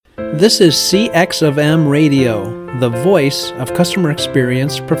This is CX of M Radio, the voice of customer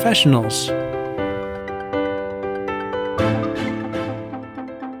experience professionals.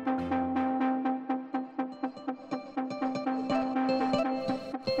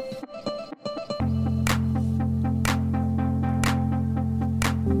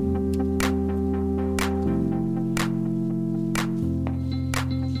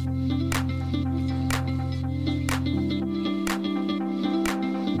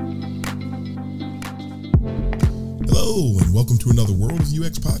 Hello, and welcome to another World of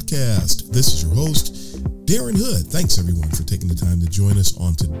UX podcast. This is your host, Darren Hood. Thanks, everyone, for taking the time to join us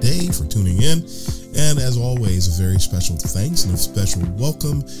on today, for tuning in. And as always, a very special thanks and a special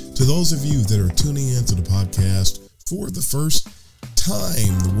welcome to those of you that are tuning in to the podcast for the first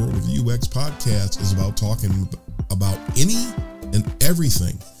time. The World of UX podcast is about talking about any and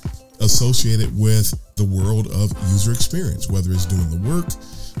everything associated with the world of user experience, whether it's doing the work,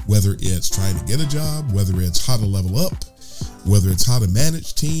 whether it's trying to get a job, whether it's how to level up, whether it's how to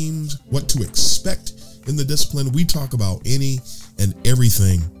manage teams, what to expect in the discipline. We talk about any and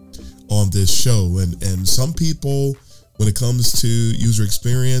everything on this show. And some people, when it comes to user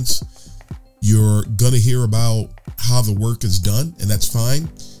experience, you're going to hear about how the work is done, and that's fine,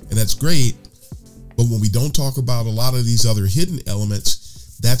 and that's great. But when we don't talk about a lot of these other hidden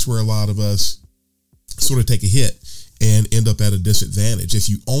elements, that's where a lot of us sort of take a hit and end up at a disadvantage. If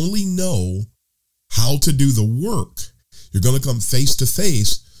you only know how to do the work, you're going to come face to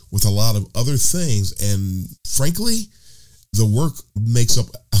face with a lot of other things. And frankly, the work makes up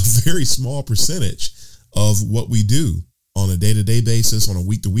a very small percentage of what we do on a day-to-day basis, on a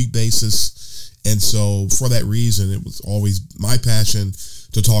week-to-week basis. And so for that reason, it was always my passion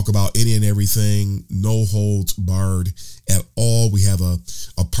to talk about any and everything, no holds barred at all. We have a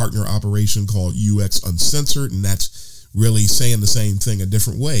partner operation called UX Uncensored, and that's really saying the same thing a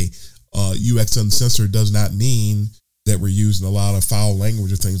different way. UX Uncensored does not mean that we're using a lot of foul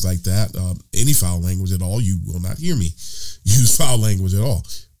language or things like that. Any foul language at all, you will not hear me use foul language at all.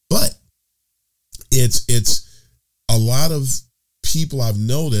 But it's a lot of people I've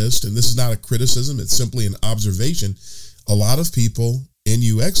noticed, and this is not a criticism, it's simply an observation. A lot of people in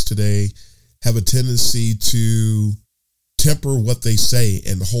UX today have a tendency to temper what they say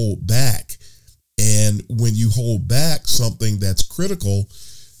and hold back. And when you hold back something that's critical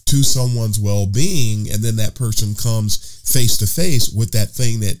to someone's well-being, and then that person comes face to face with that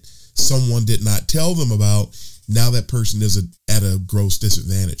thing that someone did not tell them about, now that person is at a gross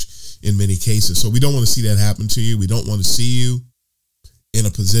disadvantage in many cases. So we don't want to see that happen to you. We don't want to see you in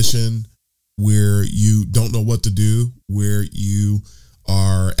a position where you don't know what to do, where you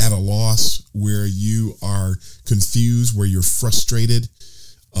are at a loss, where you are confused, where you're frustrated.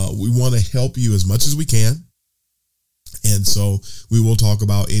 We want to help you as much as we can. And so we will talk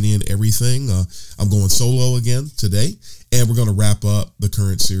about any and everything. I'm going solo again today, and we're going to wrap up the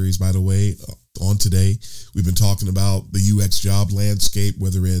current series, by the way, on today. We've been talking about the UX job landscape,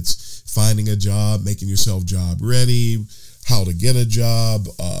 whether it's finding a job, making yourself job ready, how to get a job,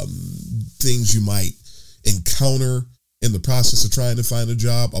 things you might encounter in the process of trying to find a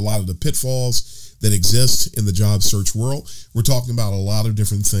job, a lot of the pitfalls that exist in the job search world. We're talking about a lot of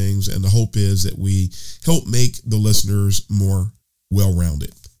different things, and the hope is that we help make the listeners more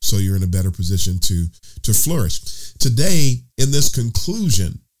well-rounded, so you're in a better position to flourish. Today, in this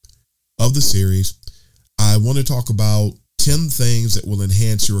conclusion of the series, I want to talk about 10 things that will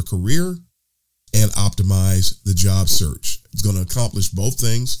enhance your career and optimize the job search. It's going to accomplish both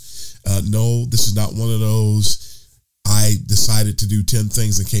things. No, this is not one of those I decided to do 10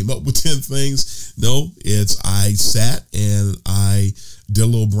 things and came up with 10 things. No, it's I sat and I did a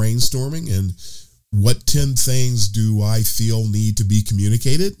little brainstorming, and what 10 things do I feel need to be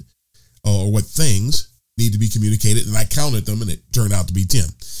communicated, or what things need to be communicated, and I counted them, and it turned out to be 10.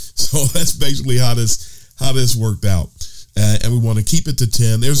 So that's basically how this worked out. And we want to keep it to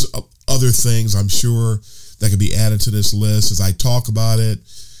 10. There's other things I'm sure that could be added to this list as I talk about it.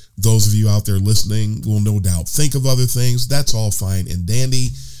 Those of you out there listening will no doubt think of other things. That's all fine and dandy.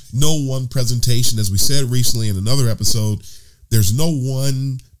 No one presentation, as we said recently in another episode, there's no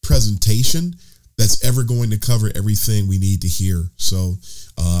one presentation that's ever going to cover everything we need to hear. So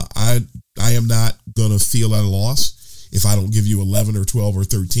I am not going to feel at a loss if I don't give you 11 or 12 or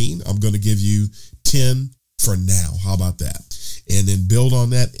 13. I'm going to give you 10 for now. How about that? And then build on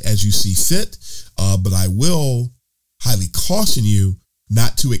that as you see fit. But I will highly caution you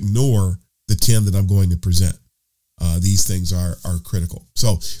not to ignore the 10 that I'm going to present. These things are critical.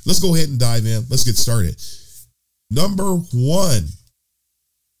 So let's go ahead and dive in. Let's get started. Number one,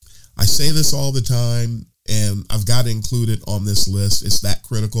 I say this all the time, and I've got to include it on this list. It's that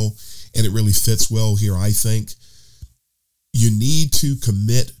critical, and it really fits well here, I think. You need to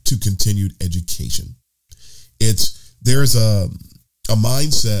commit to continued education. There's a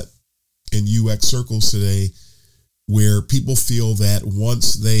mindset in UX circles today where people feel that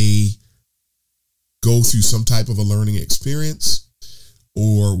once they go through some type of a learning experience,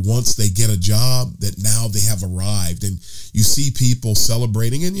 or once they get a job, that now they have arrived. And you see people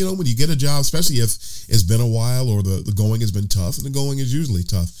celebrating. And, when you get a job, especially if it's been a while or the going has been tough, and the going is usually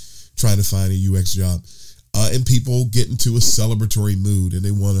tough, trying to find a UX job. And people get into a celebratory mood, and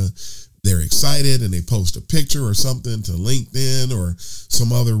they're excited, and they post a picture or something to LinkedIn or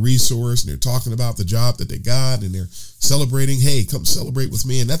some other resource, and they're talking about the job that they got, and they're celebrating, hey, come celebrate with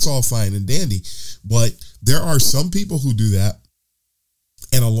me. And that's all fine and dandy. But there are some people who do that.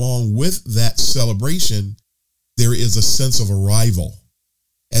 And along with that celebration, there is a sense of arrival,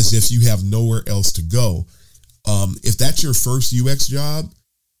 as if you have nowhere else to go. If that's your first UX job,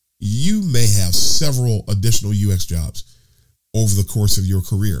 you may have several additional UX jobs over the course of your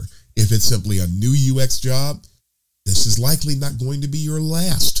career. If it's simply a new UX job, this is likely not going to be your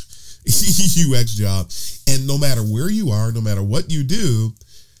last UX job. And no matter where you are, no matter what you do,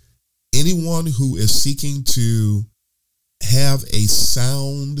 anyone who is seeking to have a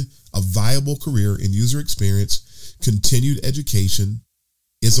viable career in user experience, continued education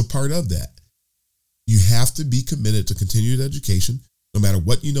is a part of that. You have to be committed to continued education. No matter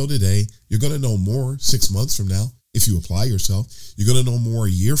what you know today, you're going to know more 6 months from now if you apply yourself. You're going to know more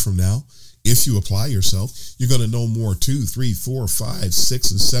a year from now if you apply yourself. You're going to know more 2, 3, 4, 5,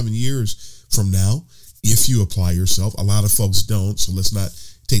 6, and 7 years from now if you apply yourself. A lot of folks don't, so let's not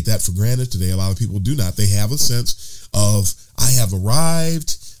take that for granted today. A lot of people do not. They have a sense of, I have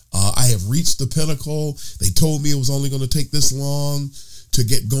arrived, I have reached the pinnacle. They told me it was only going to take this long to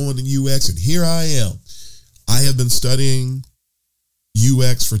get going in UX, and here I am. I have been studying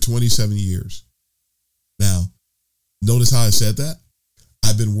UX for 27 years. Now, notice how I said that?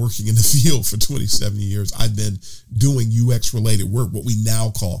 I've been working in the field for 27 years. I've been doing UX-related work, what we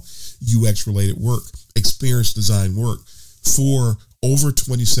now call UX-related work, experience design work, for over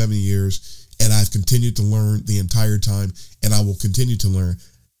 27 years, and I've continued to learn the entire time, and I will continue to learn.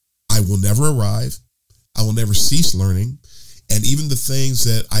 I will never arrive. I will never cease learning. And even the things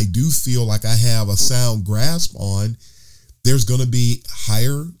that I do feel like I have a sound grasp on, there's going to be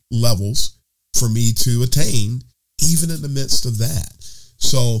higher levels for me to attain, even in the midst of that.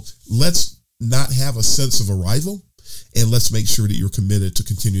 So let's not have a sense of arrival, and let's make sure that you're committed to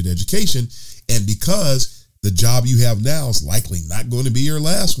continued education. And because the job you have now is likely not going to be your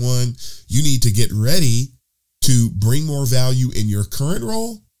last one, you need to get ready to bring more value in your current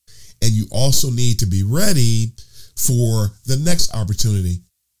role. And you also need to be ready for the next opportunity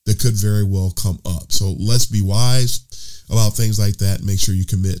that could very well come up. So let's be wise about things like that. Make sure you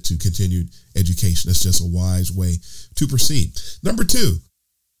commit to continued education. That's just a wise way to proceed. Number 2,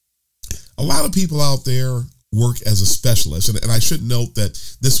 a lot of people out there work as a specialist. And I should note that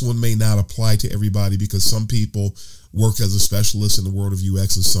this one may not apply to everybody, because some people work as a specialist in the world of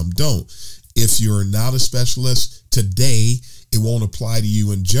UX and some don't. If you're not a specialist today, it won't apply to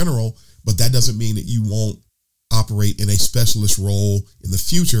you in general, but that doesn't mean that you won't operate in a specialist role in the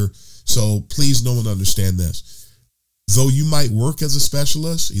future. So please know and understand this. Though you might work as a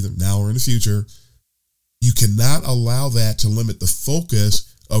specialist, either now or in the future, you cannot allow that to limit the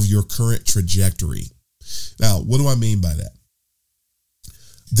focus of your current trajectory. Now, what do I mean by that?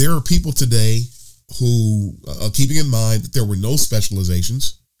 There are people today who, keeping in mind that there were no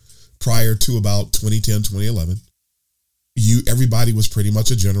specializations prior to about 2010, 2011, everybody was pretty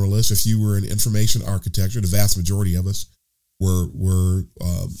much a generalist. If you were in information architecture, the vast majority of us were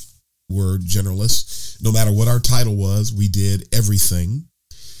generalists. No matter what our title was, we did everything.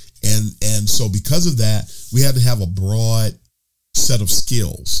 And so because of that, we had to have a broad set of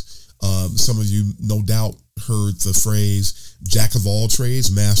skills. Some of you no doubt heard the phrase "jack of all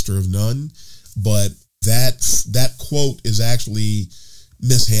trades, master of none," but that quote is actually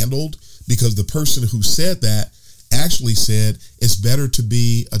mishandled, because the person who said that actually said it's better to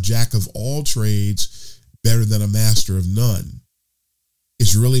be a jack of all trades better than a master of none.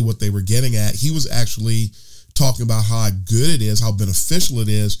 It's really what they were getting at. He was actually talking about how good it is, how beneficial it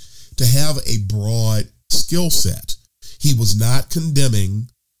is to have a broad skill set. He was not condemning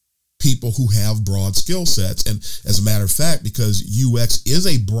people who have broad skill sets. And as a matter of fact, because UX is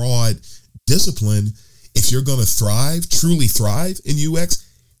a broad discipline, if you're going to thrive, truly thrive in UX,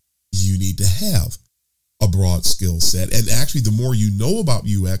 you need to have a broad skill set. And actually, the more you know about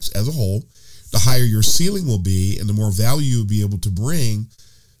UX as a whole, the higher your ceiling will be, and the more value you'll be able to bring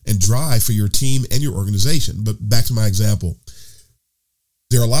and drive for your team and your organization. But back to my example.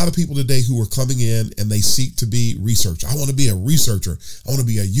 There are a lot of people today who are coming in and they seek to be researchers. I want to be a researcher. I want to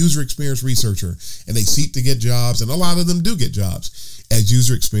be a user experience researcher. And they seek to get jobs, and a lot of them do get jobs as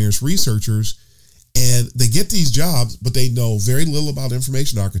user experience researchers. And they get these jobs, but they know very little about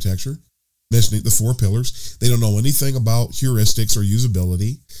information architecture, mentioning the 4 pillars. They don't know anything about heuristics or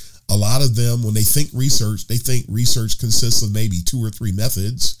usability. A lot of them, when they think research consists of maybe 2 or 3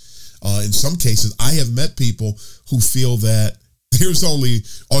 methods. In some cases, I have met people who feel that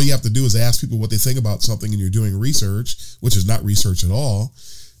all you have to do is ask people what they think about something and you're doing research, which is not research at all.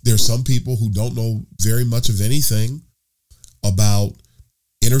 There's some people who don't know very much of anything about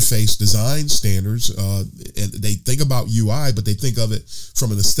interface design standards, and they think about UI, but they think of it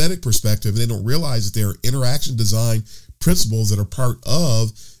from an aesthetic perspective, and they don't realize that there are interaction design principles that are part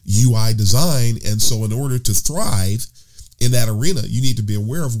of UI design. And so in order to thrive in that arena, you need to be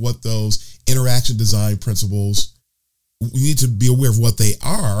aware of what those interaction design principles, you need to be aware of what they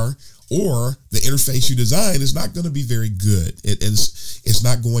are, or the interface you design is not going to be very good. It's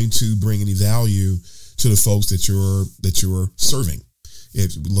not going to bring any value to the folks that you're serving,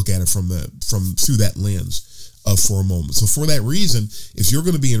 if you look at it from through that lens for a moment. So for that reason, if you're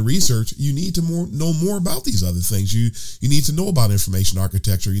going to be in research, you need to know more about these other things. You need to know about information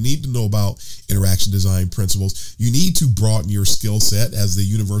architecture. You need to know about interaction design principles. You need to broaden your skill set, as the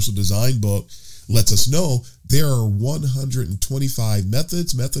Universal Design Book lets us know. There are 125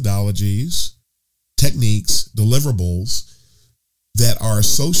 methods, methodologies, techniques, deliverables that are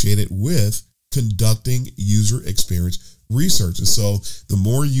associated with conducting user experience research. And so the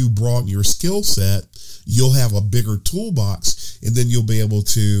more you broaden your skill set, you'll have a bigger toolbox, and then you'll be able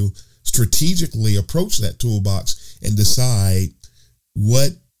to strategically approach that toolbox and decide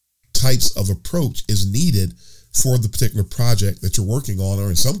what types of approach is needed for the particular project that you're working on, or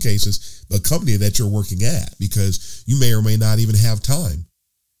in some cases, the company that you're working at, because you may or may not even have time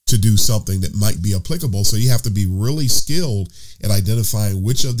to do something that might be applicable. So you have to be really skilled at identifying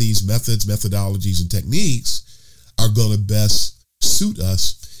which of these methods, methodologies, and techniques are going to best suit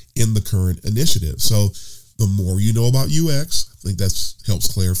us in the current initiative. So the more you know about UX, I think that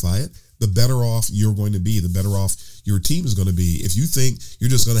helps clarify it, the better off you're going to be, the better off your team is going to be. If you think you're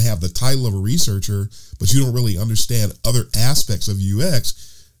just going to have the title of a researcher, but you don't really understand other aspects of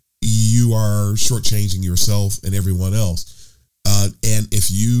UX, you are shortchanging yourself and everyone else. And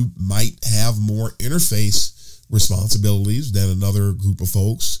if you might have more interface responsibilities than another group of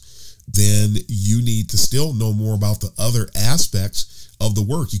folks, then you need to still know more about the other aspects of the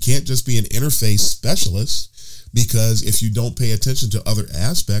work. You can't just be an interface specialist, because if you don't pay attention to other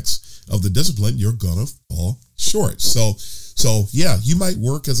aspects of the discipline, you're going to fall short. So yeah, you might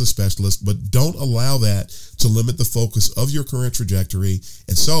work as a specialist, but don't allow that to limit the focus of your current trajectory.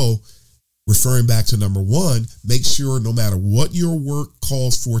 And so, referring back to number 1, make sure no matter what your work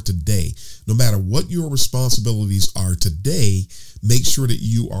calls for today, no matter what your responsibilities are today, make sure that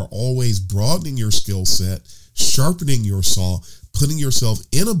you are always broadening your skill set, sharpening your saw, putting yourself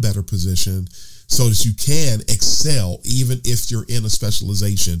in a better position so that you can excel. Even if you're in a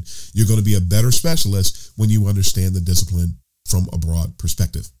specialization, you're going to be a better specialist when you understand the discipline from a broad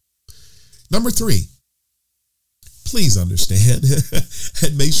perspective. Number 3, please understand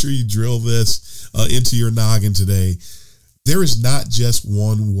and make sure you drill this into your noggin today. There is not just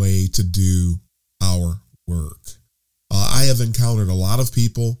one way to do our work. I have encountered a lot of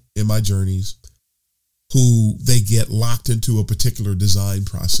people in my journeys who they get locked into a particular design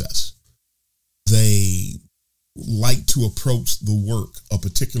process. They like to approach the work a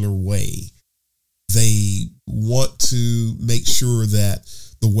particular way. They want to make sure that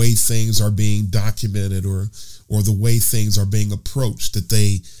the way things are being documented or the way things are being approached, that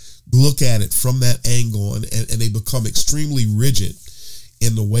they look at it from that angle and they become extremely rigid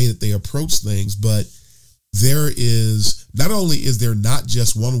in the way that they approach things. But not only is there not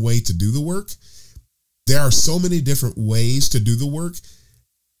just one way to do the work, there are so many different ways to do the work.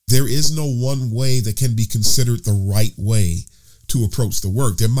 There is no one way that can be considered the right way to approach the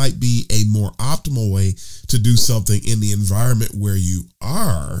work. There might be a more optimal way to do something in the environment where you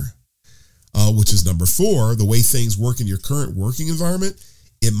are, which is number 4, the way things work in your current working environment.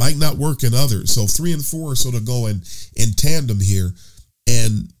 It might not work in others. So 3 and 4 sort of go in tandem here.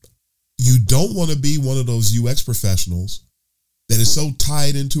 And you don't want to be one of those UX professionals that is so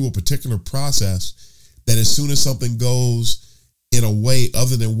tied into a particular process that as soon as something goes in a way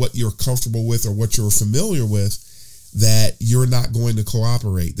other than what you're comfortable with or what you're familiar with, that you're not going to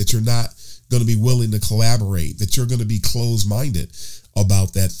cooperate, that you're not going to be willing to collaborate, that you're going to be closed-minded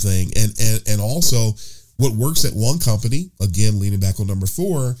about that thing. And also, What works at one company, again, leaning back on number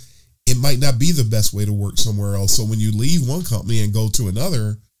 4, it might not be the best way to work somewhere else. So when you leave one company and go to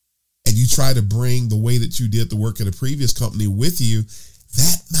another, and you try to bring the way that you did the work at a previous company with you,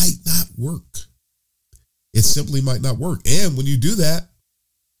 that might not work. It simply might not work. And when you do that,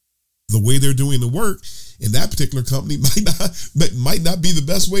 the way they're doing the work in that particular company might not be the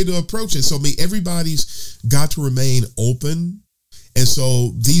best way to approach it. So everybody's got to remain open. And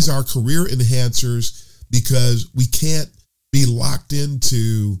so these are career enhancers, because we can't be locked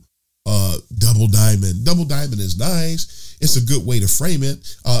into double diamond. Double diamond is nice. It's a good way to frame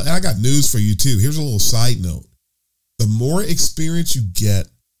it. And I got news for you too. Here's a little side note. The more experience you get,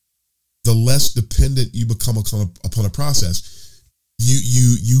 the less dependent you become upon a process.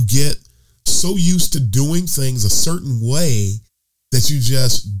 You get so used to doing things a certain way that you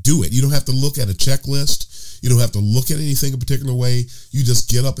just do it. You don't have to look at a checklist. You don't have to look at anything a particular way. You just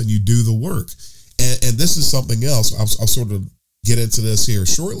get up and you do the work. And this is something else. I'll sort of get into this here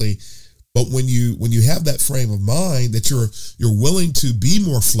shortly. But when you have that frame of mind that you're willing to be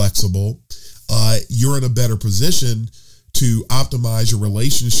more flexible, you're in a better position to optimize your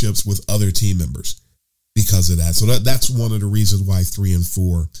relationships with other team members because of that. So that's one of the reasons why 3 and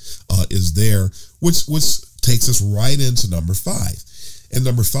 4 is there, which takes us right into number 5. And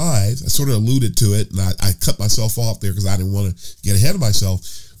number 5, I sort of alluded to it, and I cut myself off there because I didn't want to get ahead of myself.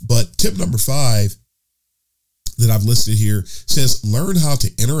 But tip number 5 that I've listed here says, learn how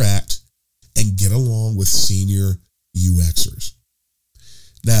to interact and get along with senior UXers.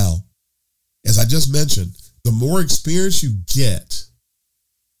 Now, as I just mentioned, the more experience you get,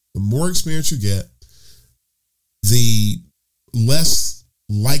 the less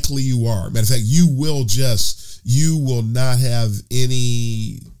likely you are. Matter of fact, you will not have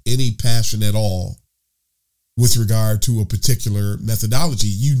any passion at all with regard to a particular methodology.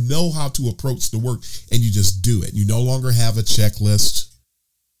 You know how to approach the work and you just do it. You no longer have a checklist.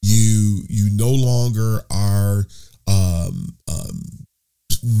 You no longer are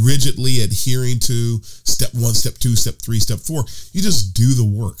rigidly adhering to step 1, step 2, step 3, step 4. You just do the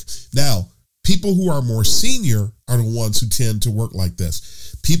work. Now, people who are more senior are the ones who tend to work like this.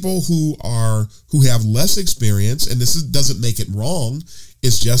 People who have less experience, and this doesn't make it wrong,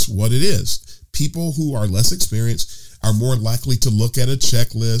 it's just what it is. People who are less experienced are more likely to look at a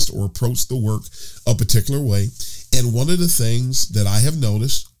checklist or approach the work a particular way. And one of the things that I have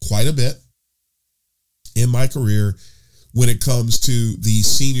noticed quite a bit in my career when it comes to the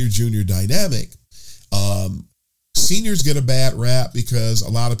senior-junior dynamic, seniors get a bad rap because a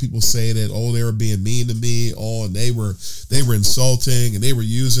lot of people say that, they were being mean to me, and they were insulting, and they were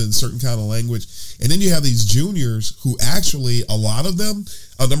using certain kind of language. And then you have these juniors who actually, a lot of them,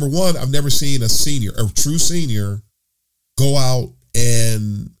 number one, I've never seen a true senior, go out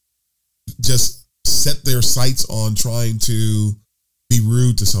and just set their sights on trying to be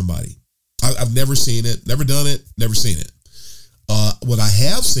rude to somebody. I've never seen it, never done it, never seen it. What I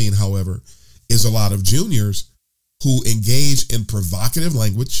have seen, however, is a lot of juniors who engage in provocative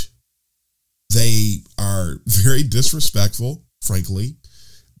language. They are very disrespectful, frankly.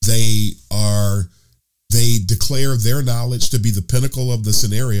 They declare their knowledge to be the pinnacle of the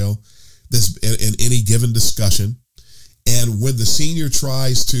scenario in any given discussion. And when the senior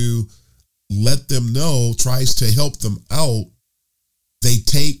tries to let them know, tries to help them out, they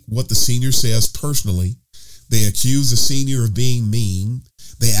take what the senior says personally. They accuse the senior of being mean.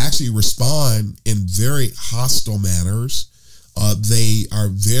 They actually respond in very hostile manners. They are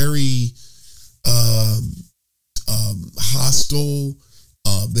very hostile.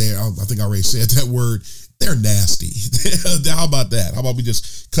 I think I already said that word. They're nasty. How about that? How about we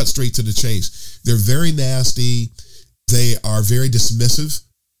just cut straight to the chase? They're very nasty. They are very dismissive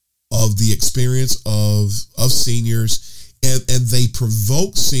of the experience of seniors, and they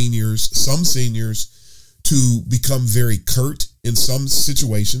provoke some seniors, to become very curt in some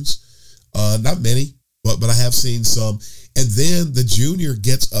situations. Not many, but I have seen some. And then the junior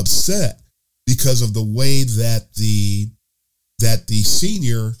gets upset because of the way that the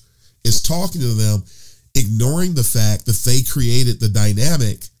senior is talking to them, ignoring the fact that they created the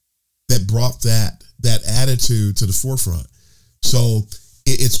dynamic that brought that attitude to the forefront. So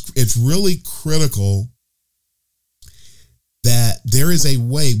it's really critical that there is a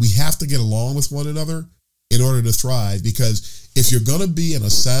way. We have to get along with one another in order to thrive, because if you're going to be in a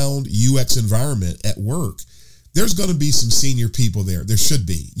sound UX environment at work, there's going to be some senior people there. There should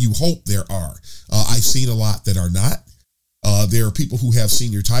be. You hope there are. I've seen a lot that are not. There are people who have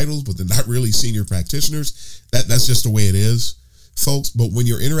senior titles, but they're not really senior practitioners. That's just the way it is, folks. But when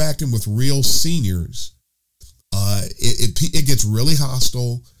you're interacting with real seniors, it gets really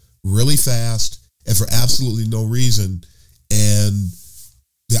hostile, really fast, and for absolutely no reason. And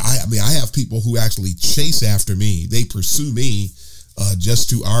I have people who actually chase after me. They pursue me just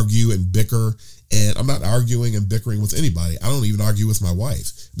to argue and bicker. And I'm not arguing and bickering with anybody. I don't even argue with my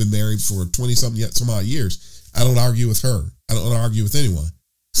wife. Been married for 20-something some odd years. I don't argue with her. I don't argue with anyone.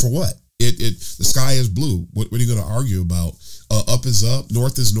 For what? The sky is blue. What are you going to argue about? Up is up,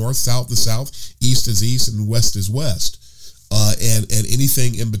 north is north, south is south, east is east, and west is west. And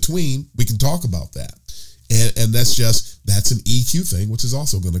anything in between, we can talk about that. And that's an EQ thing, which is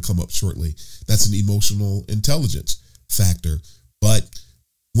also going to come up shortly. That's an emotional intelligence factor. But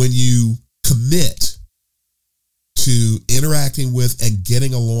when you commit to interacting with and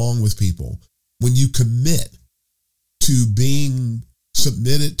getting along with people, when you commit to being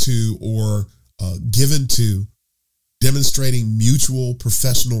submitted to or given to demonstrating mutual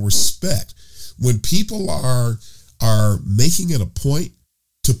professional respect, when people are making it a point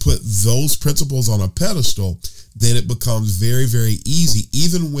to put those principles on a pedestal, then it becomes very, very easy.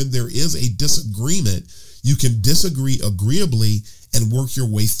 Even when there is a disagreement, you can disagree agreeably and work your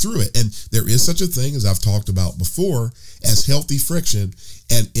way through it. And there is such a thing, as I've talked about before, as healthy friction.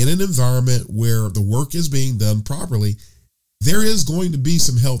 And in an environment where the work is being done properly, there is going to be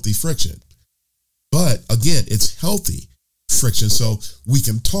some healthy friction. But again, it's healthy friction. So we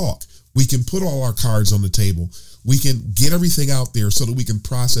can talk. We can put all our cards on the table. We can get everything out there so that we can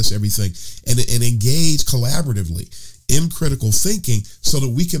process everything and engage collaboratively in critical thinking so that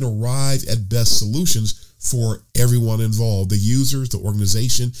we can arrive at best solutions for everyone involved, the users, the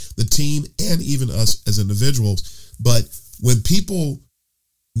organization, the team, and even us as individuals. But when people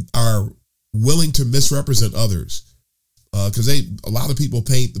are willing to misrepresent others, because a lot of people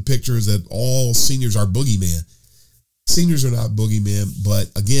paint the pictures that all seniors are boogeymen. Seniors are not boogeymen,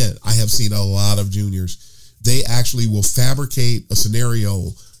 but again, I have seen a lot of juniors. They actually will fabricate a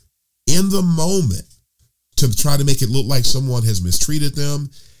scenario in the moment to try to make it look like someone has mistreated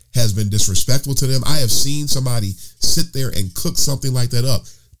them, has been disrespectful to them. I have seen somebody sit there and cook something like that up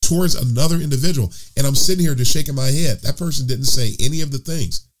towards another individual, and I'm sitting here just shaking my head. That person didn't say any of the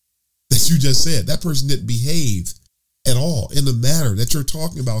things that you just said. That person didn't behave at all in the manner that you're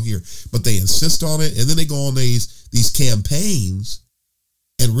talking about here, but they insist on it, and then they go on these campaigns,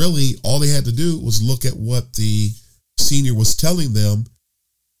 and really all they had to do was look at what the senior was telling them,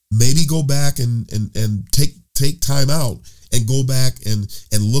 maybe go back and take time out and go back and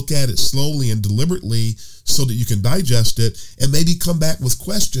look at it slowly and deliberately so that you can digest it and maybe come back with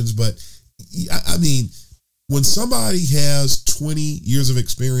questions. But I mean, when somebody has 20 years of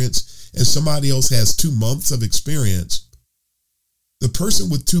experience and somebody else has 2 months of experience, the person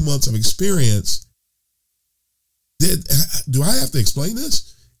with 2 months of experience, do I have to explain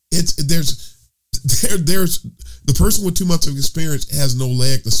this? There's the person with 2 months of experience has no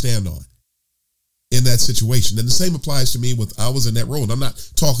leg to stand on in that situation. And the same applies to me I was in that role. And I'm not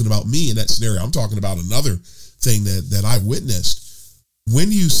talking about me in that scenario. I'm talking about another thing that I witnessed. When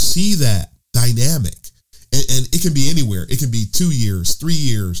you see that dynamic, and it can be anywhere. It can be 2 years, 3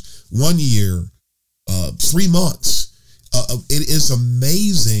 years, 1 year, 3 months. It is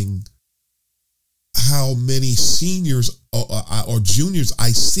amazing how many seniors or juniors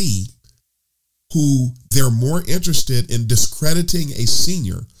I see who they're more interested in discrediting a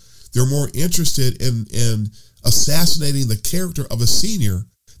senior. They're more interested in assassinating the character of a senior.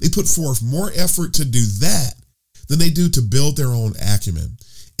 They put forth more effort to do that than they do to build their own acumen.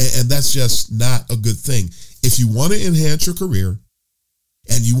 And that's just not a good thing. If you want to enhance your career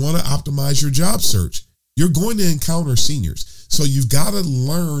and you want to optimize your job search, you're going to encounter seniors. So you've got to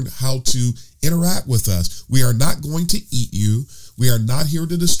learn how to interact with us. We are not going to eat you. We are not here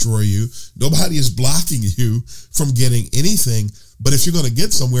to destroy you. Nobody is blocking you from getting anything. But if you're going to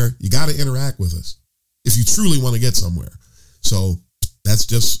get somewhere, you got to interact with us if you truly want to get somewhere. So that's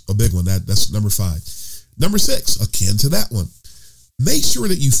just a big one. That's number 5. Number 6, akin to that one, make sure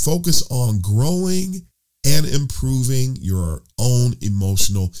that you focus on growing and improving your own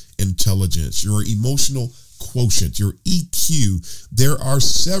emotional intelligence, your emotional quotient, your EQ. There are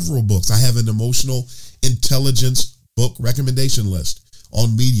several books. I have an emotional intelligence book recommendation list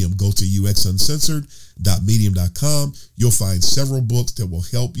on Medium. Go to uxuncensored.medium.com. You'll find several books that will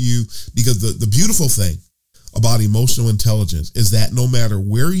help you, because the beautiful thing about emotional intelligence is that no matter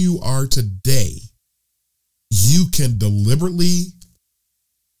where you are today, you can deliberately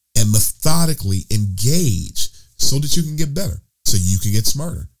and methodically engage so that you can get better, so you can get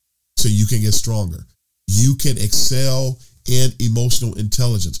smarter, so you can get stronger. You can excel in emotional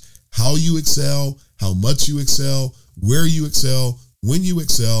intelligence. How you excel, how much you excel, where you excel, when you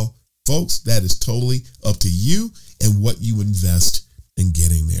excel, folks, that is totally up to you and what you invest and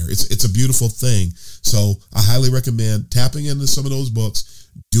getting there. It's a beautiful thing. So I highly recommend tapping into some of those books.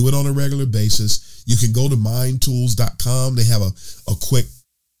 Do it on a regular basis. You can go to mindtools.com. They have a quick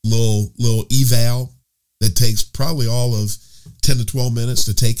little eval that takes probably all of 10 to 12 minutes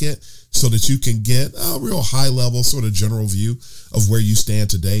to take it, so that you can get a real high level sort of general view of where you stand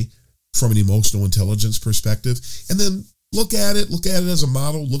today from an emotional intelligence perspective. And then look at it as a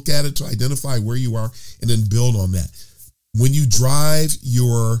model, look at it to identify where you are, and then build on that. When you drive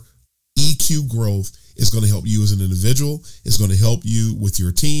your EQ growth, it's going to help you as an individual. It's going to help you with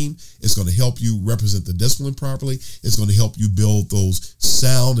your team. It's going to help you represent the discipline properly. It's going to help you build those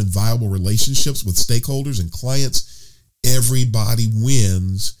sound and viable relationships with stakeholders and clients. Everybody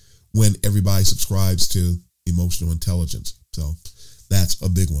wins when everybody subscribes to emotional intelligence. So that's a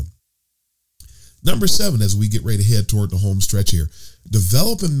big one. Number 7, as we get ready to head toward the home stretch here,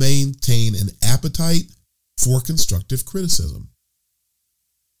 develop and maintain an appetite for constructive criticism.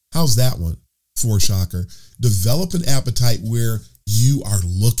 How's that one for a shocker? Develop an appetite where you are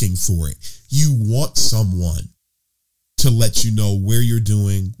looking for it. You want someone to let you know where you're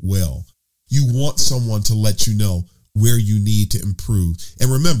doing well. You want someone to let you know where you need to improve. And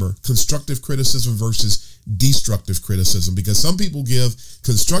remember, constructive criticism versus destructive criticism, because some people give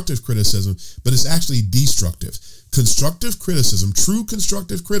constructive criticism, but it's actually destructive. Constructive criticism, true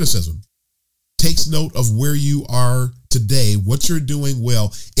constructive criticism, takes note of where you are today, what you're doing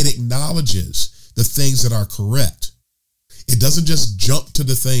well. It acknowledges the things that are correct. It doesn't just jump to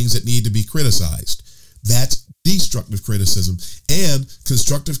the things that need to be criticized. That's destructive criticism. And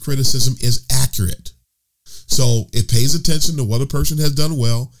constructive criticism is accurate. So it pays attention to what a person has done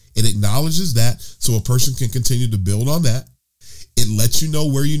well. It acknowledges that so a person can continue to build on that. It lets you know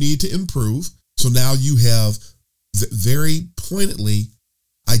where you need to improve. So now you have very pointedly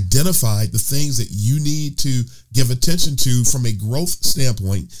identified the things that you need to give attention to from a growth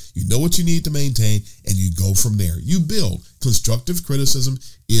standpoint. You know what you need to maintain, and you go from there. You build. Constructive criticism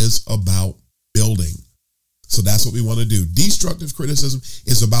is about building. So that's what we want to do. Destructive criticism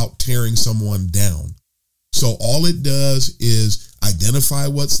is about tearing someone down. So all it does is identify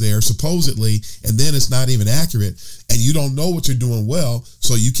what's there, supposedly, and then it's not even accurate, and you don't know what you're doing well,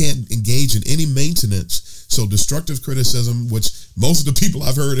 so you can't engage in any maintenance. So destructive criticism, which most of the people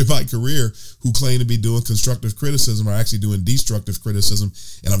I've heard in my career who claim to be doing constructive criticism are actually doing destructive criticism,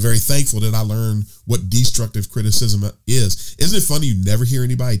 and I'm very thankful that I learned what destructive criticism is. Isn't it funny you never hear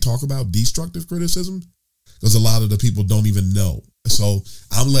anybody talk about destructive criticism? Because a lot of the people don't even know. So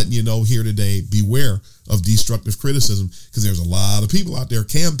I'm letting you know here today, beware of destructive criticism, because there's a lot of people out there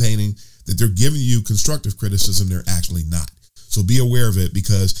campaigning that they're giving you constructive criticism. They're actually not. So be aware of it,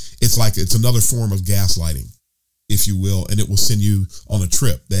 because it's another form of gaslighting, if you will, and it will send you on a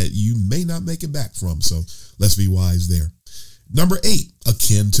trip that you may not make it back from. So let's be wise there. Number 8,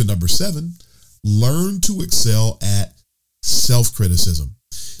 akin to number 7, learn to excel at self-criticism.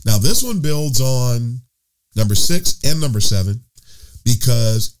 Now this one builds on number 6 and number 7,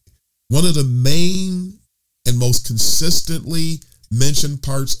 because one of the main and most consistently mentioned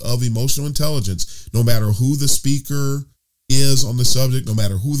parts of emotional intelligence, no matter who the speaker is on the subject, no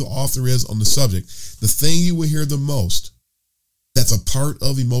matter who the author is on the subject, the thing you will hear the most that's a part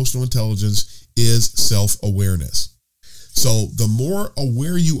of emotional intelligence is self-awareness. So the more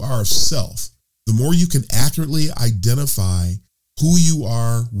aware you are of self, the more you can accurately identify who you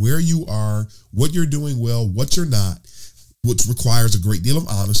are, where you are, what you're doing well, what you're not, which requires a great deal of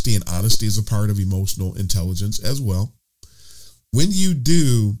honesty, and honesty is a part of emotional intelligence as well. When you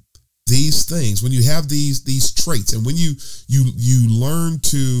do these things, when you have these traits, and when you learn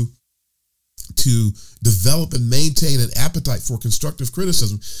to develop and maintain an appetite for constructive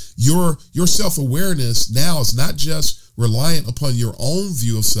criticism, your self-awareness now is not just reliant upon your own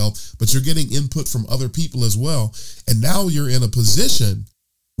view of self, but you're getting input from other people as well. And now you're in a position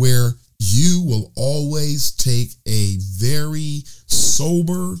where you will always take a very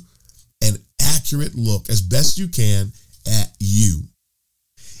sober and accurate look, as best you can, at you.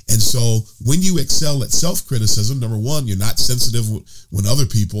 And so when you excel at self-criticism, number 1, you're not sensitive when other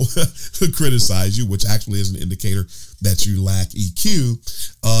people criticize you, which actually is an indicator that you lack EQ.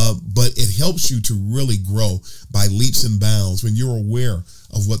 But it helps you to really grow by leaps and bounds when you're aware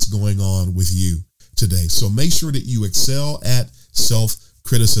of what's going on with you today. So make sure that you excel at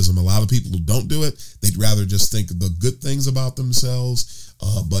self-criticism. A lot of people who don't do it, they'd rather just think the good things about themselves.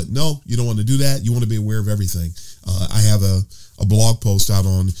 But no, you don't want to do that. You want to be aware of everything. I have a blog post out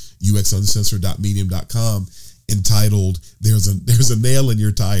on uxuncensored.medium.com entitled "There's a nail in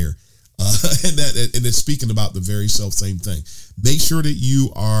your tire," and it's speaking about the very same thing. Make sure that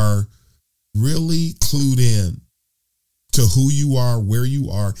you are really clued in to who you are, where you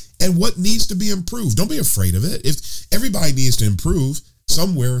are, and what needs to be improved. Don't be afraid of it. If everybody needs to improve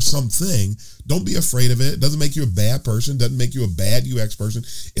somewhere, something, don't be afraid of it. It doesn't make you a bad person. Doesn't make you a bad UX person.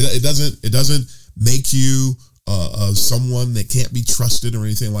 It doesn't make you someone that can't be trusted or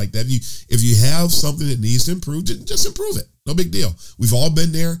anything like that. If you have something that needs to improve, just improve it. No big deal. We've all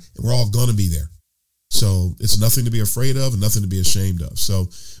been there, and we're all going to be there. So it's nothing to be afraid of and nothing to be ashamed of. So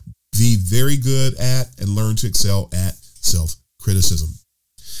be very good at and learn to excel at self-criticism.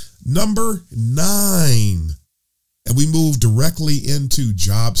 Number 9, and we move directly into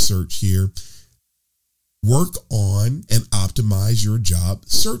job search here. Work on and optimize your job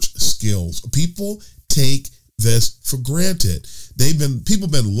search skills. People take this for granted. People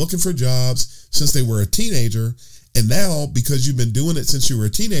have been looking for jobs since they were a teenager, and now because you've been doing it since you were a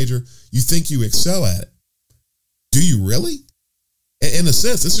teenager, you think you excel at it. Do you really? In a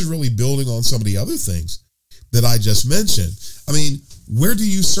sense, this is really building on some of the other things that I just mentioned. I mean, where do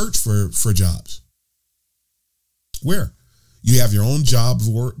you search for jobs? Where? You have your own job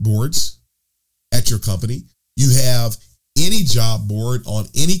boards at your company. You have any job board on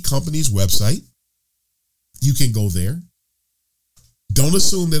any company's website. You can go there. Don't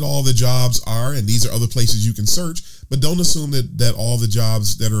assume that all the jobs are, and these are other places you can search, but don't assume that all the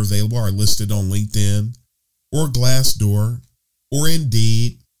jobs that are available are listed on LinkedIn or Glassdoor or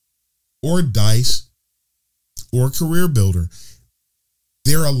Indeed or Dice or Career Builder.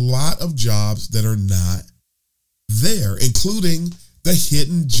 There are a lot of jobs that are not there, including the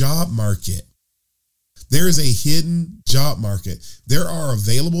hidden job market. There is a hidden job market. There are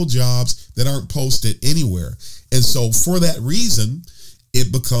available jobs that aren't posted anywhere. And so for that reason,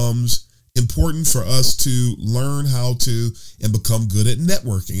 it becomes important for us to learn how to and become good at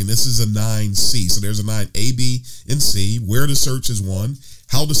networking. And this is a 9C. So there's a 9, A, B, and C. Where to search is 1.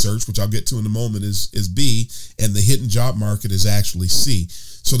 How to search, which I'll get to in a moment, is B. And the hidden job market is actually C.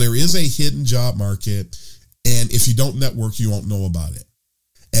 So there is a hidden job market. And if you don't network, you won't know about it.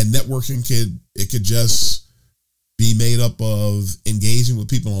 And networking could just be made up of engaging with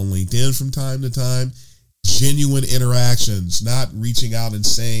people on LinkedIn from time to time, genuine interactions, not reaching out and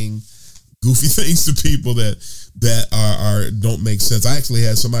saying goofy things to people that are don't make sense. I actually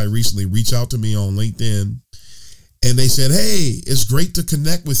had somebody recently reach out to me on LinkedIn, and they said, "Hey, it's great to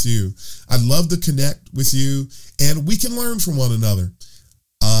connect with you. I'd love to connect with you, and we can learn from one another."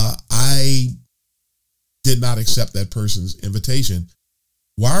 I did not accept that person's invitation.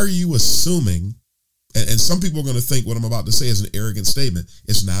 Why are you assuming? And some people are going to think what I'm about to say is an arrogant statement.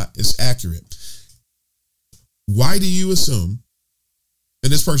 It's not. It's accurate. Why do you assume?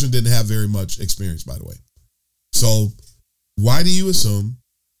 And this person didn't have very much experience, by the way. So why do you assume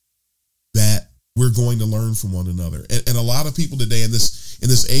that we're going to learn from one another? And a lot of people today in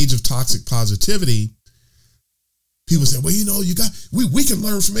this age of toxic positivity, people say, well, we can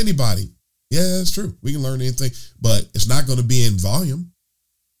learn from anybody. Yeah, that's true. We can learn anything, but it's not going to be in volume.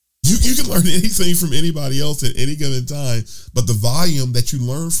 You can learn anything from anybody else at any given time, but the volume that you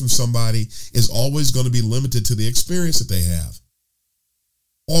learn from somebody is always going to be limited to the experience that they have.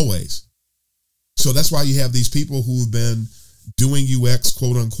 Always. So that's why you have these people who've been doing UX,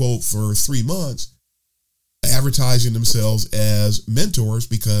 quote unquote, for 3 months, advertising themselves as mentors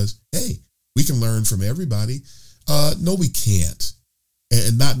because, hey, we can learn from everybody. No, we can't.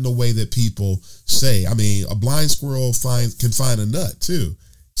 And not in the way that people say. I mean, a blind squirrel can find a nut too.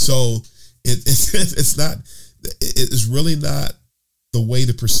 So it's really not the way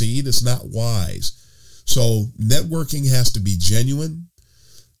to proceed. It's not wise. So networking has to be genuine.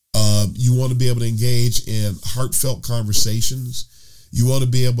 You want to be able to engage in heartfelt conversations. You want to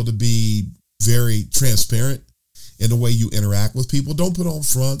be able to be very transparent in the way you interact with people. Don't put on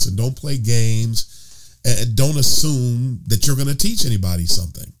fronts and don't play games, and don't assume that you're going to teach anybody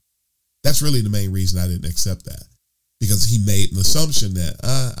something. That's really the main reason I didn't accept that, because he made an assumption that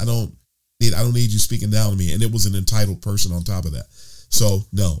I don't need you speaking down to me, and it was an entitled person on top of that. So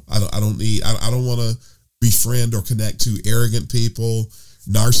no, I don't want to befriend or connect to arrogant people,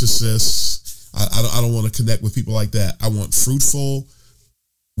 narcissists. I don't want to connect with people like that. I want fruitful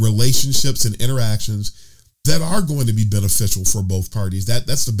relationships and interactions that are going to be beneficial for both parties.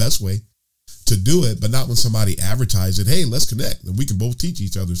 That's the best way to do it, but not when somebody advertises it. Hey, let's connect and we can both teach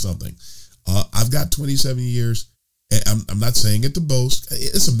each other something. I've got 27 years. And I'm not saying it to boast.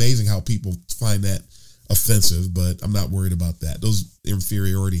 It's amazing how people find that offensive, but I'm not worried about that. Those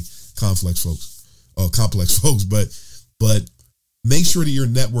inferiority complex folks. But make sure that your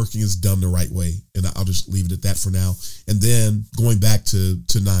networking is done the right way. And I'll just leave it at that for now. And then going back to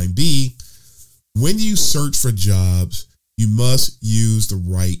 9B, when you search for jobs, you must use the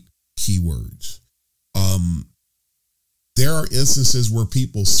right keywords. are instances where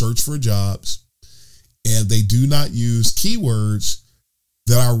people search for jobs and they do not use keywords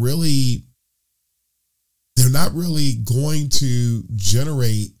that are really, they're not really going to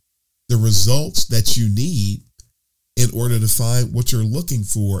generate the results that you need in order to find what you're looking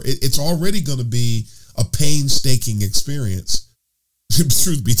for. It's already going to be a painstaking experience,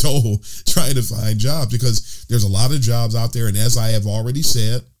 truth be told, trying to find jobs, because there's a lot of jobs out there. And as I have already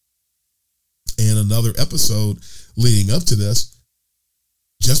said in another episode leading up to this,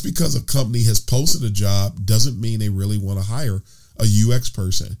 just because a company has posted a job doesn't mean they really want to hire a UX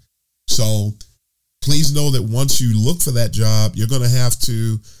person. So please know that once you look for that job, you're going to have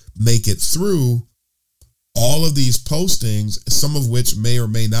to make it through all of these postings, some of which may or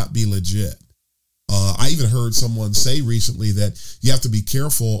may not be legit. I even heard someone say recently that you have to be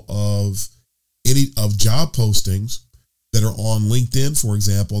careful of any of job postings that are on LinkedIn, for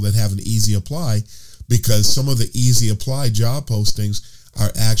example, that have an easy apply, because some of the easy apply job postings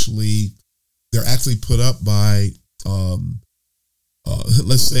are actually put up by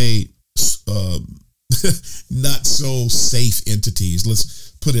let's say not so safe entities.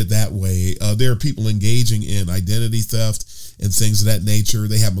 Let's put it that way. There are people engaging in identity theft and things of that nature.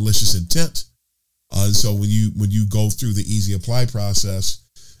 They have malicious intent. And so when you go through the easy apply process,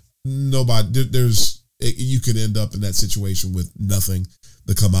 you could end up in that situation with nothing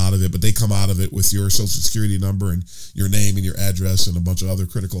to come out of it, but they come out of it with your social security number and your name and your address and a bunch of other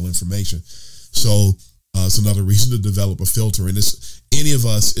critical information. So it's another reason to develop a filter. And any of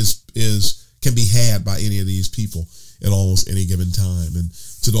us can be had by any of these people at almost any given time. And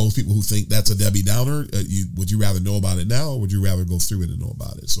to those people who think that's a Debbie Downer, would you rather know about it now, or would you rather go through it and know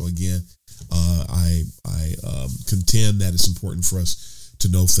about it? So again, I contend that it's important for us to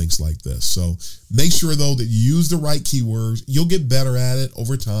know things like this. So make sure, though, that you use the right keywords. You'll get better at it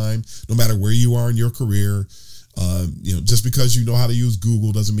over time, no matter where you are in your career. Just because you know how to use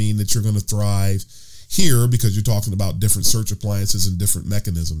Google doesn't mean that you're going to thrive here, because you're talking about different search appliances and different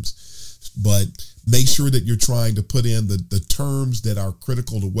mechanisms. But make sure that you're trying to put in the terms that are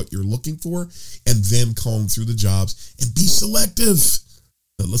critical to what you're looking for, and then comb through the jobs and be selective.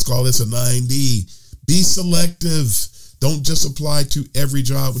 Let's call this a 9D. Be selective. Don't just apply to every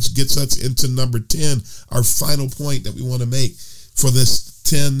job, which gets us into number 10, our final point that we want to make for this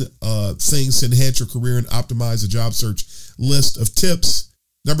 10 things to enhance your career and optimize the job search list of tips.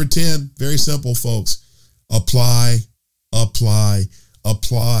 Number 10, very simple, folks. Apply, apply,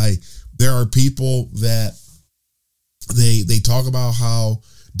 apply. There are people that they talk about how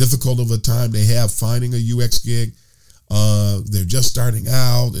difficult of a time they have finding a UX gig. They're just starting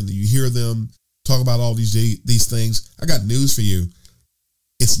out, and you hear them talk about all these things. I got news for you.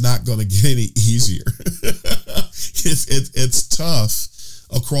 It's not going to get any easier. It's tough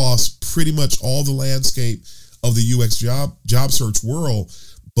across pretty much all the landscape of the UX job search world,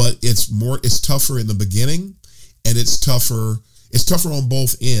 but it's tougher in the beginning, and it's tougher on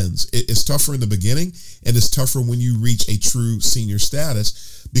both ends. It's tougher in the beginning, and it's tougher when you reach a true senior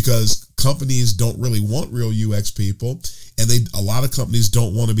status, because companies don't really want real UX people, and a lot of companies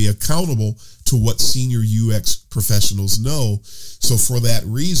don't want to be accountable to what senior UX professionals know. So for that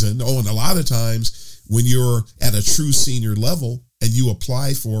reason, and a lot of times when you're at a true senior level and you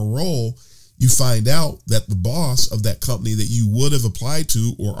apply for a role, you find out that the boss of that company that you would have applied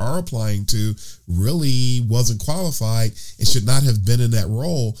to or are applying to really wasn't qualified and should not have been in that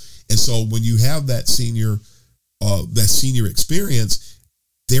role. And so when you have that senior experience,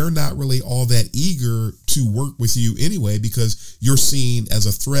 they're not really all that eager to work with you anyway, because you're seen as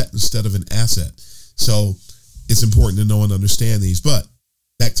a threat instead of an asset. So it's important to know and understand these. But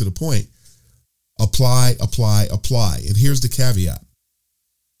back to the point, apply, apply, apply. And here's the caveat.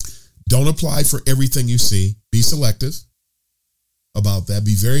 Don't apply for everything you see. Be selective about that.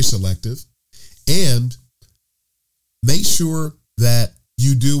 Be very selective. And make sure that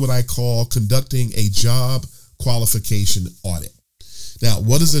you do what I call conducting a job qualification audit. Now,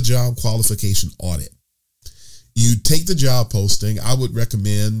 what is a job qualification audit? You take the job posting. I would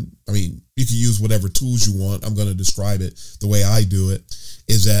recommend, you can use whatever tools you want. I'm going to describe it the way I do it,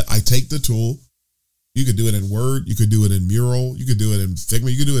 is that I take the tool. You could do it in Word. You could do it in Mural. You could do it in Figma.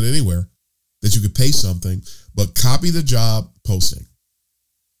 You could do it anywhere that you could paste something, but copy the job posting.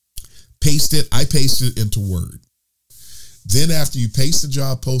 Paste it. I paste it into Word. Then after you paste the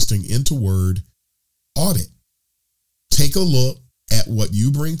job posting into Word, audit. Take a look at what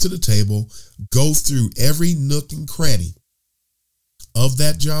you bring to the table. Go through every nook and cranny of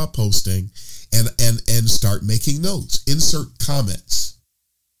that job posting and start making notes. Insert comments.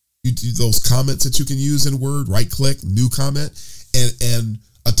 You do those comments that you can use in Word, right click, new comment, and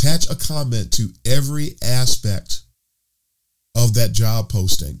attach a comment to every aspect of that job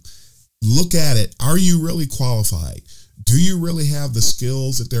posting. Look at it. Are you really qualified? Do you really have the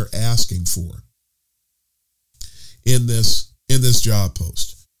skills that they're asking for in this job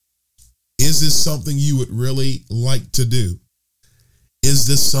post? Is this something you would really like to do? Is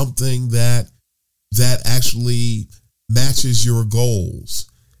this something that actually matches your goals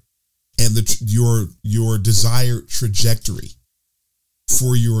and your desired trajectory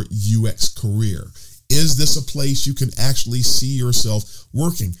for your UX career? Is this a place you can actually see yourself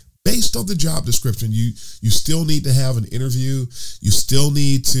working? Based on the job description, you still need to have an interview. You still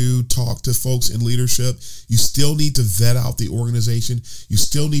need to talk to folks in leadership. You still need to vet out the organization. You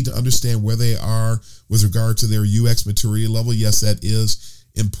still need to understand where they are with regard to their UX maturity level. Yes, that is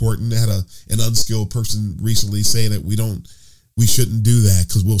important. I had an unskilled person recently say that we shouldn't do that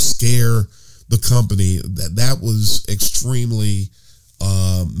because we'll scare the company. That was extremely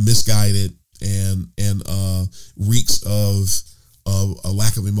misguided and reeks of a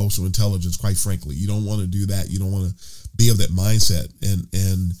lack of emotional intelligence, quite frankly. You don't want to do that. You don't want to be of that mindset.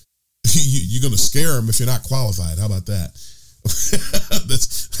 And you're going to scare them if you're not qualified. How about that?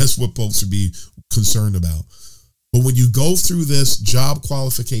 That's what folks should be concerned about. But when you go through this job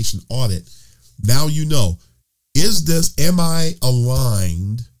qualification audit, now you know, am I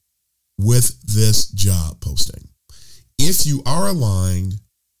aligned with this job posting? If you are aligned,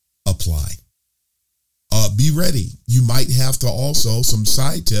 apply. Be ready. You might have to also, some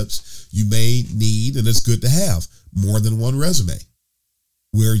side tips you may need, and it's good to have more than one resume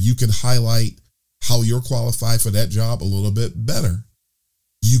where you can highlight how you're qualified for that job a little bit better.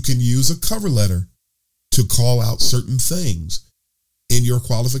 You can use a cover letter to call out certain things in your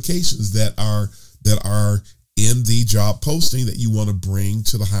qualifications that are in the job posting that you want to bring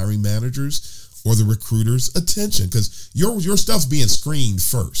to the hiring managers or the recruiter's attention, because your stuff's being screened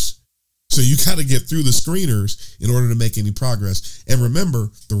first. So you got to get through the screeners in order to make any progress. And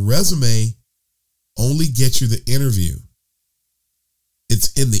remember, the resume only gets you the interview.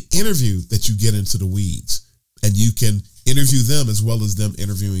 It's in the interview that you get into the weeds, and you can interview them as well as them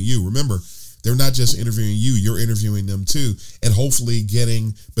interviewing you. Remember, they're not just interviewing you, you're interviewing them too, and hopefully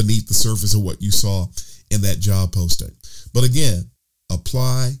getting beneath the surface of what you saw in that job posting. But again,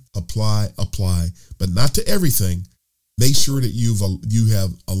 apply, but not to everything. Make sure that you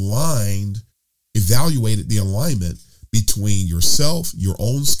have evaluated the alignment between yourself, your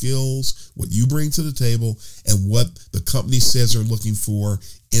own skills, what you bring to the table, and what the company says they're looking for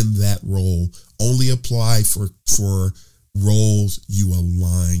in that role. Only apply for roles you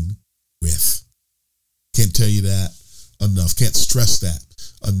align with. Can't tell you that enough. Can't stress that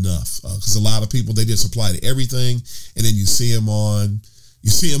enough. Because a lot of people, they just apply to everything, and then you see them on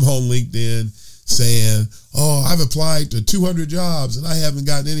LinkedIn saying, "Oh, I've applied to 200 jobs and I haven't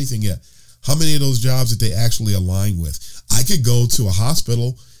gotten anything yet." How many of those jobs did they actually align with? I could go to a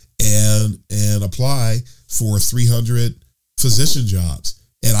hospital and apply for 300 physician jobs,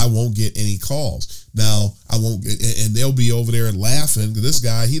 and I won't get any calls. Now, I won't, and they'll be over there laughing because this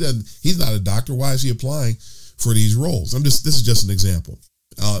guy, he's not a doctor. Why is he applying for these roles? This is just an example,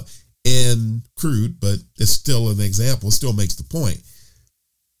 and crude, but it's still an example. It still makes the point.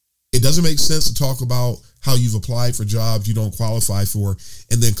 It doesn't make sense to talk about how you've applied for jobs you don't qualify for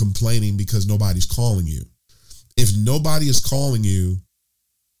and then complaining because nobody's calling you. If nobody is calling you,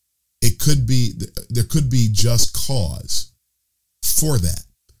 there could be just cause for that.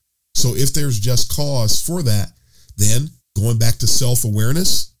 So if there's just cause for that, then going back to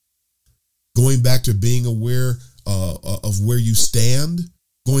self-awareness, going back to being aware of where you stand,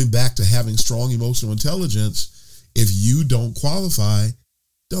 going back to having strong emotional intelligence, if you don't qualify,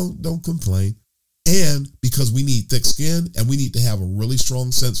 don't complain. And because we need thick skin and we need to have a really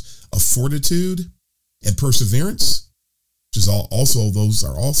strong sense of fortitude and perseverance, which is those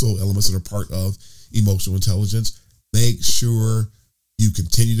are also elements that are part of emotional intelligence, make sure you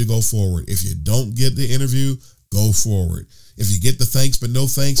continue to go forward. If you don't get the interview, go forward. If you get the thanks but no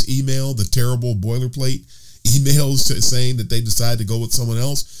thanks email, the terrible boilerplate emails saying that they decide to go with someone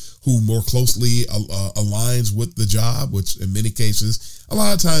else who more closely aligns with the job, which in many cases, a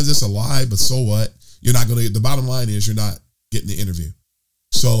lot of times it's a lie, but so what? You're not going to get, the bottom line is you're not getting the interview.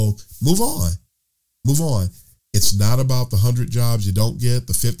 So move on. It's not about the 100 jobs you don't get,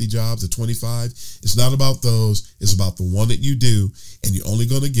 the 50 jobs, the 25. It's not about those. It's about the one that you do, and you're only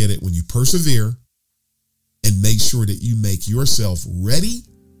going to get it when you persevere and make sure that you make yourself ready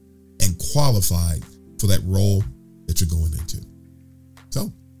and qualified for that role that you're going into.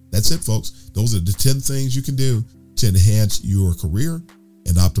 So that's it, folks. Those are the 10 things you can do to enhance your career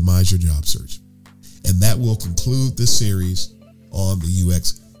and optimize your job search. And that will conclude this series on the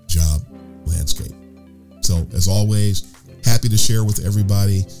UX job landscape. So as always, Happy to share with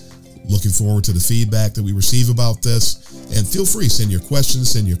everybody. Looking forward to the feedback that we receive about this. And feel free, send your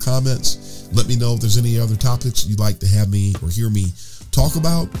questions, send your comments. Let me know if there's any other topics you'd like to have me or hear me talk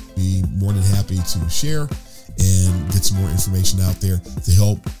about. Be more than happy to share and get some more information out there to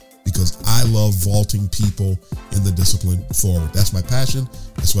help, because I love vaulting people in the discipline forward. That's my passion.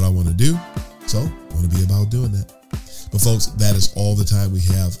 That's what I want to do. So I want to be about doing that. But folks, that is all the time we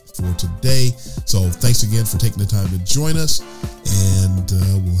have for today. So thanks again for taking the time to join us. And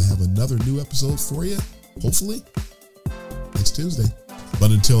we'll have another new episode for you, hopefully, next Tuesday.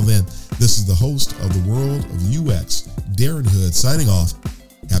 But until then, this is the host of the World of UX, Darren Hood, signing off.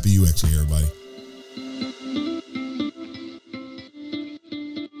 Happy UXing, everybody.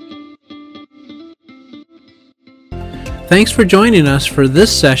 Thanks for joining us for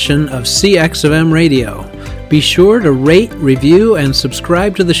this session of CX of M Radio. Be sure to rate, review, and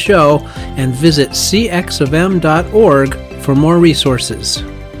subscribe to the show, and visit cxofm.org for more resources.